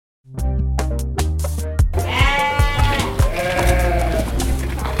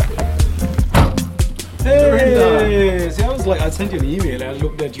like I sent you an email. I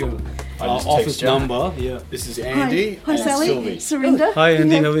looked at your office number. Yeah. This is Andy. Hi, Sally. Sylvie. Surinder. Hi,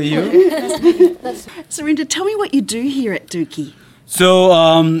 Andy. How are you? Surinder, tell me what you do here at Dookie.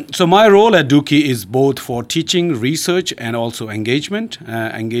 So my role at Dookie is both for teaching, research, and also engagement.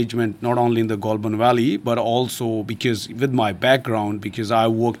 Engagement not only in the Goulburn Valley, but also because with my background, because I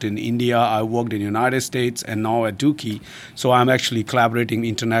worked in India, I worked in the United States, and now at Dookie. So I'm actually collaborating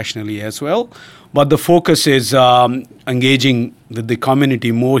internationally as well. But the focus is engaging with the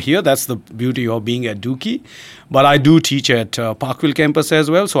community more here. That's the beauty of being at Dookie. But I do teach at Parkville campus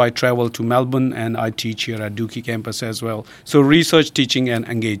as well. So I travel to Melbourne and I teach here at Dookie campus as well. So research, teaching, and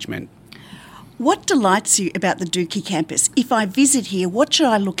engagement. What delights you about the Dookie campus? If I visit here, what should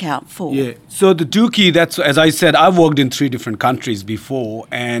I look out for? Yeah, so the Dookie, that's, as I said, I've worked in 3 different countries before.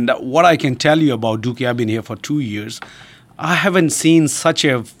 And what I can tell you about Dookie, I've been here for 2 years. I haven't seen such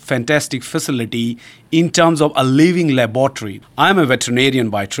a fantastic facility in terms of a living laboratory. I'm a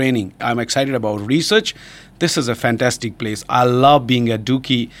veterinarian by training. I'm excited about research. This is a fantastic place. I love being at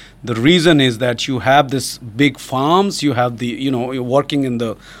Dookie. The reason is that you have this big farms, you have you're working in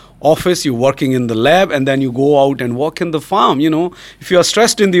the office, you're working in the lab, and then you go out and work in the farm. If you are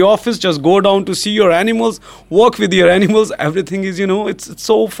stressed in the office, just go down to see your animals, work with your animals. Everything is, it's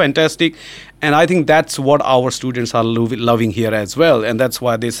so fantastic. And I think that's what our students are loving here as well. And that's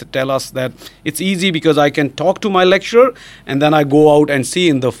why they tell us that it's easy because I can talk to my lecturer and then I go out and see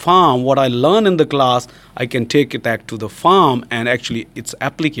in the farm what I learn in the class. I can take it back to the farm and actually it's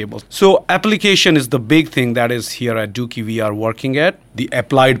applicable. So application is the big thing that is here at Dookie we are working at. The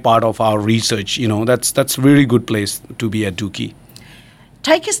applied part of our research, that's a really good place to be at Dookie.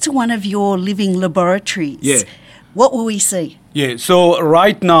 Take us to one of your living laboratories. Yeah. What will we see? Yeah, so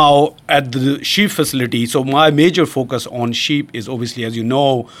right now at the sheep facility, so my major focus on sheep is obviously, as you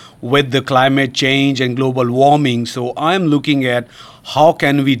know, with the climate change and global warming. So I'm looking at how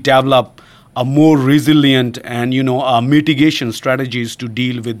can we develop a more resilient and, mitigation strategies to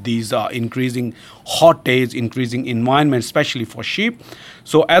deal with these increasing hot days, increasing environment, especially for sheep.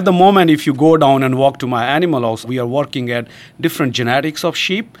 So at the moment, if you go down and walk to my animal house, we are working at different genetics of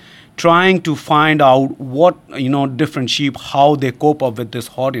sheep, trying to find out what, different sheep, how they cope up with this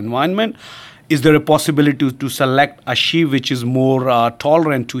hot environment. Is there a possibility to select a sheep which is more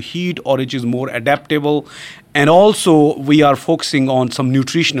tolerant to heat or which is more adaptable? And also we are focusing on some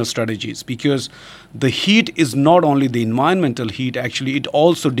nutritional strategies because the heat is not only the environmental heat, actually it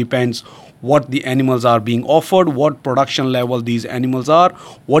also depends what the animals are being offered, what production level these animals are,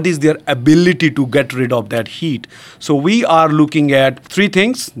 what is their ability to get rid of that heat. So we are looking at 3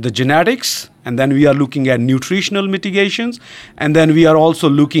 things, the genetics, and then we are looking at nutritional mitigations, and then we are also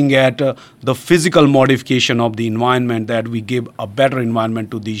looking at the physical modification of the environment that we give a better environment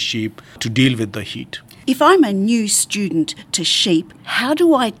to these sheep to deal with the heat. If I'm a new student to sheep, how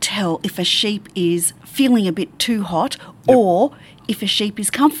do I tell if a sheep is feeling a bit too hot or if a sheep is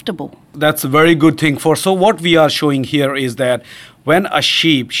comfortable? That's a very good thing. So what we are showing here is that when a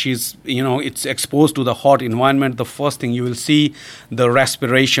sheep, it's exposed to the hot environment, the first thing you will see, the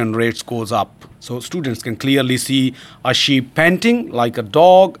respiration rates goes up. So students can clearly see a sheep panting like a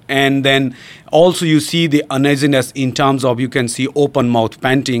dog, and then also you see the uneasiness in terms of you can see open mouth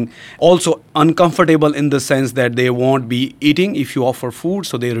panting. Also uncomfortable in the sense that they won't be eating if you offer food,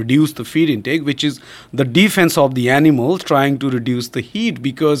 so they reduce the feed intake, which is the defense of the animals trying to reduce the heat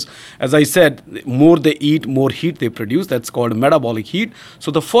because, as I said, more they eat, more heat they produce. That's called metabolic heat.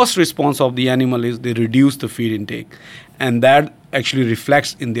 So the first response of the animal is they reduce the feed intake. And that actually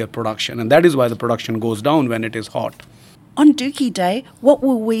reflects in their production. And that is why the production goes down when it is hot. On Dookie Day, what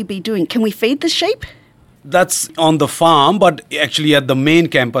will we be doing? Can we feed the sheep? That's on the farm, but actually at the main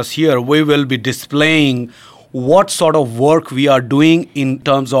campus here, we will be displaying what sort of work we are doing in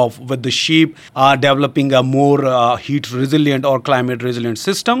terms of with the sheep developing a more heat resilient or climate resilient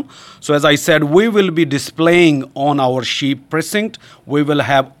system. So as I said, we will be displaying on our sheep precinct. We will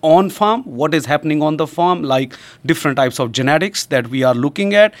have on farm what is happening on the farm, like different types of genetics that we are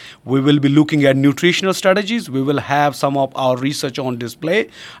looking at. We will be looking at nutritional strategies. We will have some of our research on display,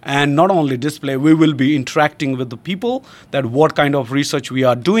 and not only display, we will be interacting with the people that what kind of research we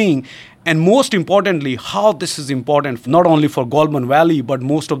are doing. And most importantly, how this is important not only for Goulburn Valley, but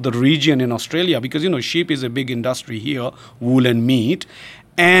most of the region in Australia, because, sheep is a big industry here, wool and meat.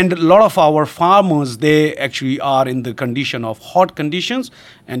 And a lot of our farmers, they actually are in the condition of hot conditions.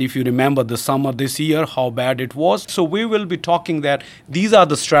 And if you remember the summer this year, how bad it was. So we will be talking that these are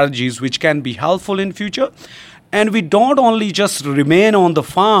the strategies which can be helpful in future. And we don't only just remain on the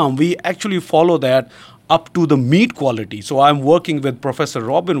farm, we actually follow that up to the meat quality. So I'm working with Professor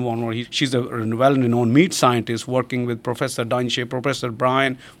Robin Warner. She's a well-renowned meat scientist, working with Professor Dunshea, Professor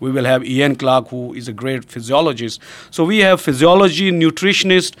Brian. We will have Ian Clark, who is a great physiologist. So we have physiology,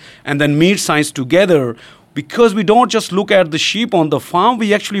 nutritionist, and then meat science together, because we don't just look at the sheep on the farm,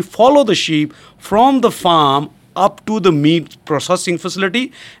 we actually follow the sheep from the farm up to the meat processing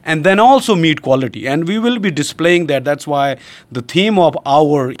facility, and then also meat quality. And we will be displaying that. That's why the theme of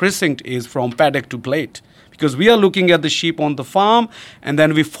our precinct is from paddock to plate, because we are looking at the sheep on the farm, and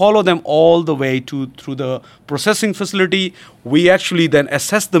then we follow them all the way through the processing facility. We actually then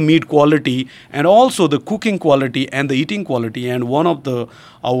assess the meat quality and also the cooking quality and the eating quality. And one of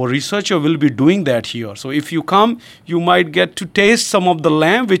our researcher will be doing that here. So if you come, you might get to taste some of the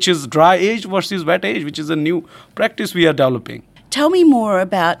lamb, which is dry aged versus wet aged, which is a new practice we are developing. Tell me more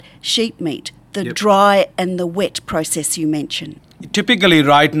about sheep meat, the dry and the wet process you mentioned. Typically,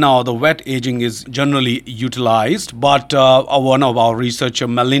 right now, the wet aging is generally utilized, but one of our researcher,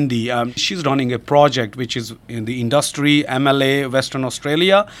 Melindy, she's running a project which is in the industry, MLA, Western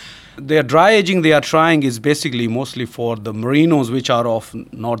Australia. Their dry aging they are trying is basically mostly for the merinos, which are of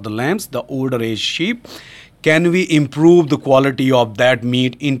not the lambs, the older age sheep. Can we improve the quality of that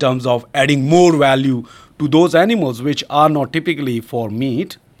meat in terms of adding more value to those animals which are not typically for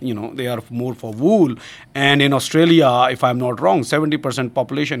meat? They are more for wool. And in Australia, if I'm not wrong, 70%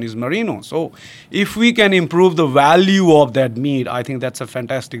 population is merino. So if we can improve the value of that meat, I think that's a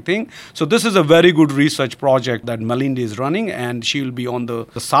fantastic thing. So this is a very good research project that Melinda is running, and she will be on the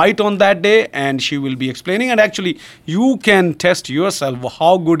site on that day, and she will be explaining. And actually, you can test yourself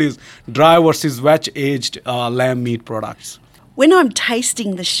how good is dry versus wet-aged lamb meat products. When I'm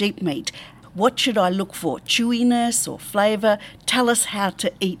tasting the sheep meat, what should I look for? Chewiness or flavour? Tell us how to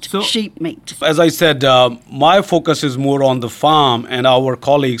eat sheep meat. As I said, my focus is more on the farm, and our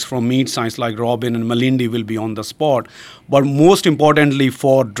colleagues from meat science like Robin and Melindy will be on the spot. But most importantly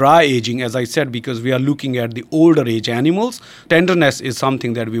for dry aging, as I said, because we are looking at the older age animals, tenderness is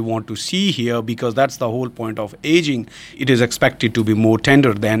something that we want to see here, because that's the whole point of aging. It is expected to be more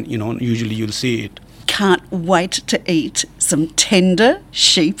tender than, usually you'll see it. Can't wait to eat some tender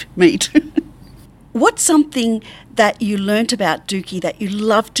sheep meat. What's something that you learnt about Dookie that you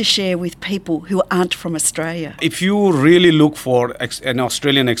love to share with people who aren't from Australia? If you really look for an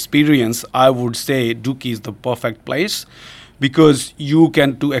Australian experience, I would say Dookie is the perfect place, because you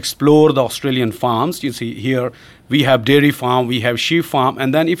can to explore the Australian farms. You see here we have dairy farm, we have sheep farm,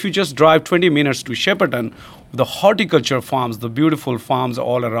 and then if you just drive 20 minutes to Shepparton, the horticulture farms, the beautiful farms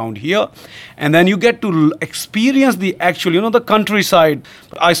all around here, and then you get to experience the actual, the countryside.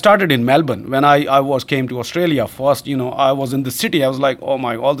 I started in Melbourne. When I came to Australia first, I was in the city. I was like, oh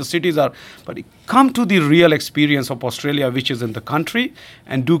my, all the cities are, but come to the real experience of Australia, which is in the country,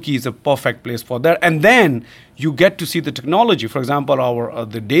 and Dookie is a perfect place for that. And then you get to see the technology. For example,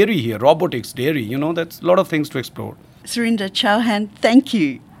 the dairy here, robotics dairy, that's a lot of things to explore. Surinder Chauhan, thank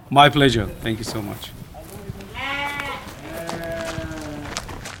you. My pleasure. Thank you so much.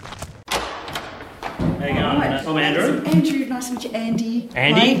 How you going? I'm Andrew. Andrew, nice to meet you, Andy.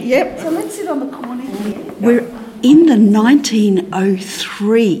 Andy? Yep. So let's sit on the corner here. We're in the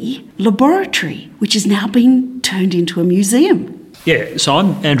 1903 laboratory, which has now been turned into a museum. Yeah, so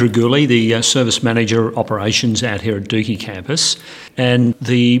I'm Andrew Gooley, the Service Manager Operations out here at Dookie Campus, and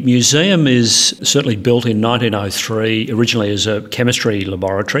the museum is certainly built in 1903, originally as a chemistry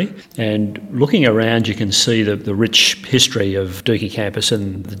laboratory, and looking around you can see the rich history of Dookie Campus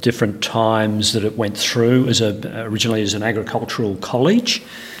and the different times that it went through originally as an agricultural college.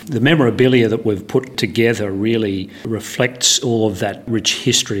 The memorabilia that we've put together really reflects all of that rich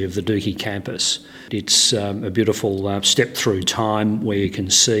history of the Dookie Campus. It's a beautiful step through time where you can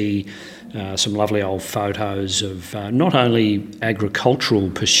see some lovely old photos of not only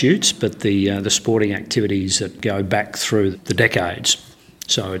agricultural pursuits but the sporting activities that go back through the decades.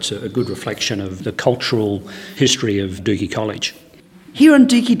 So it's a good reflection of the cultural history of Dookie College. Here on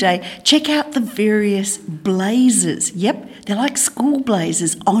Dookie Day, check out the various blazers. Yep, they're like school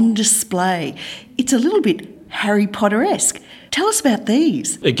blazers on display. It's a little bit Harry Potter-esque. Tell us about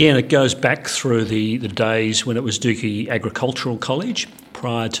these. Again, it goes back through the days when it was Dookie Agricultural College,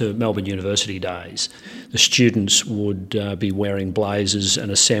 prior to Melbourne University days. The students would be wearing blazers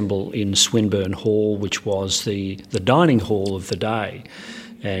and assemble in Swinburne Hall, which was the dining hall of the day.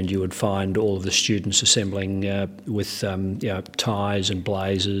 And you would find all of the students assembling with ties and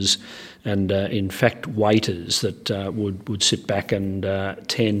blazers, and in fact waiters that would sit back and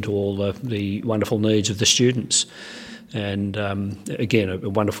tend to all the wonderful needs of the students. And again, a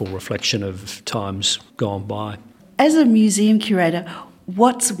wonderful reflection of times gone by. As a museum curator,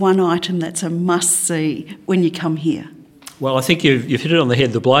 What's one item that's a must-see when you come here? Well, I think you've hit it on the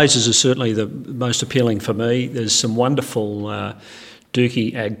head. The Blazers are certainly the most appealing for me. There's some wonderful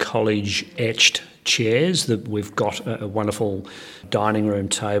Dookie Ag College etched chairs. That we've got a wonderful dining room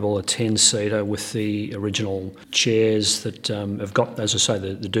table, a 10-seater with the original chairs that have got, as I say,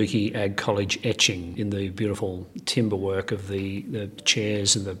 the Dookie Ag College etching in the beautiful timber work of the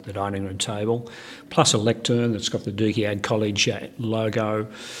chairs and the dining room table, plus a lectern that's got the Dookie Ag College logo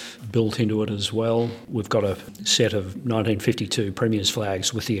built into it as well. We've got a set of 1952 Premier's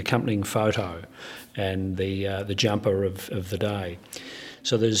flags with the accompanying photo and the jumper of the day.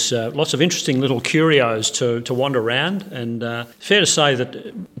 So there's lots of interesting little curios to wander around, and fair to say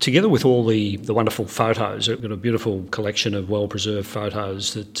that together with all the wonderful photos, we've got a beautiful collection of well-preserved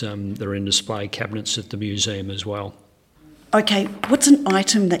photos that are in display cabinets at the museum as well. Okay, what's an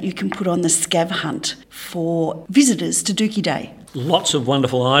item that you can put on the scav hunt for visitors to Dookie Day? Lots of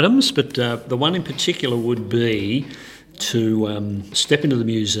wonderful items, but the one in particular would be to step into the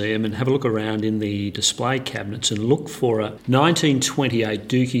museum and have a look around in the display cabinets and look for a 1928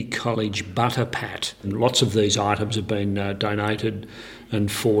 Dookie College butter pat. And lots of these items have been donated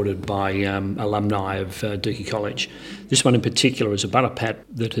and forwarded by alumni of Dookie College. This one in particular is a butter pat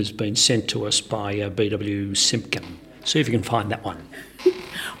that has been sent to us by B.W. Simpkin. See if you can find that one.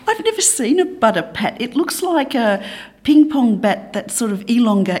 I've never seen a butter pat. It looks like a ping pong bat that's sort of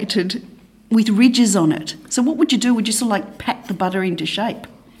elongated with ridges on it. So what would you do? Would you sort of like pat the butter into shape?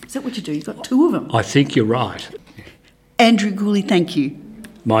 Is that what you do? You've got two of them. I think you're right. Andrew Gooley, thank you.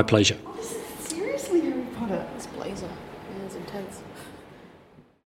 My pleasure.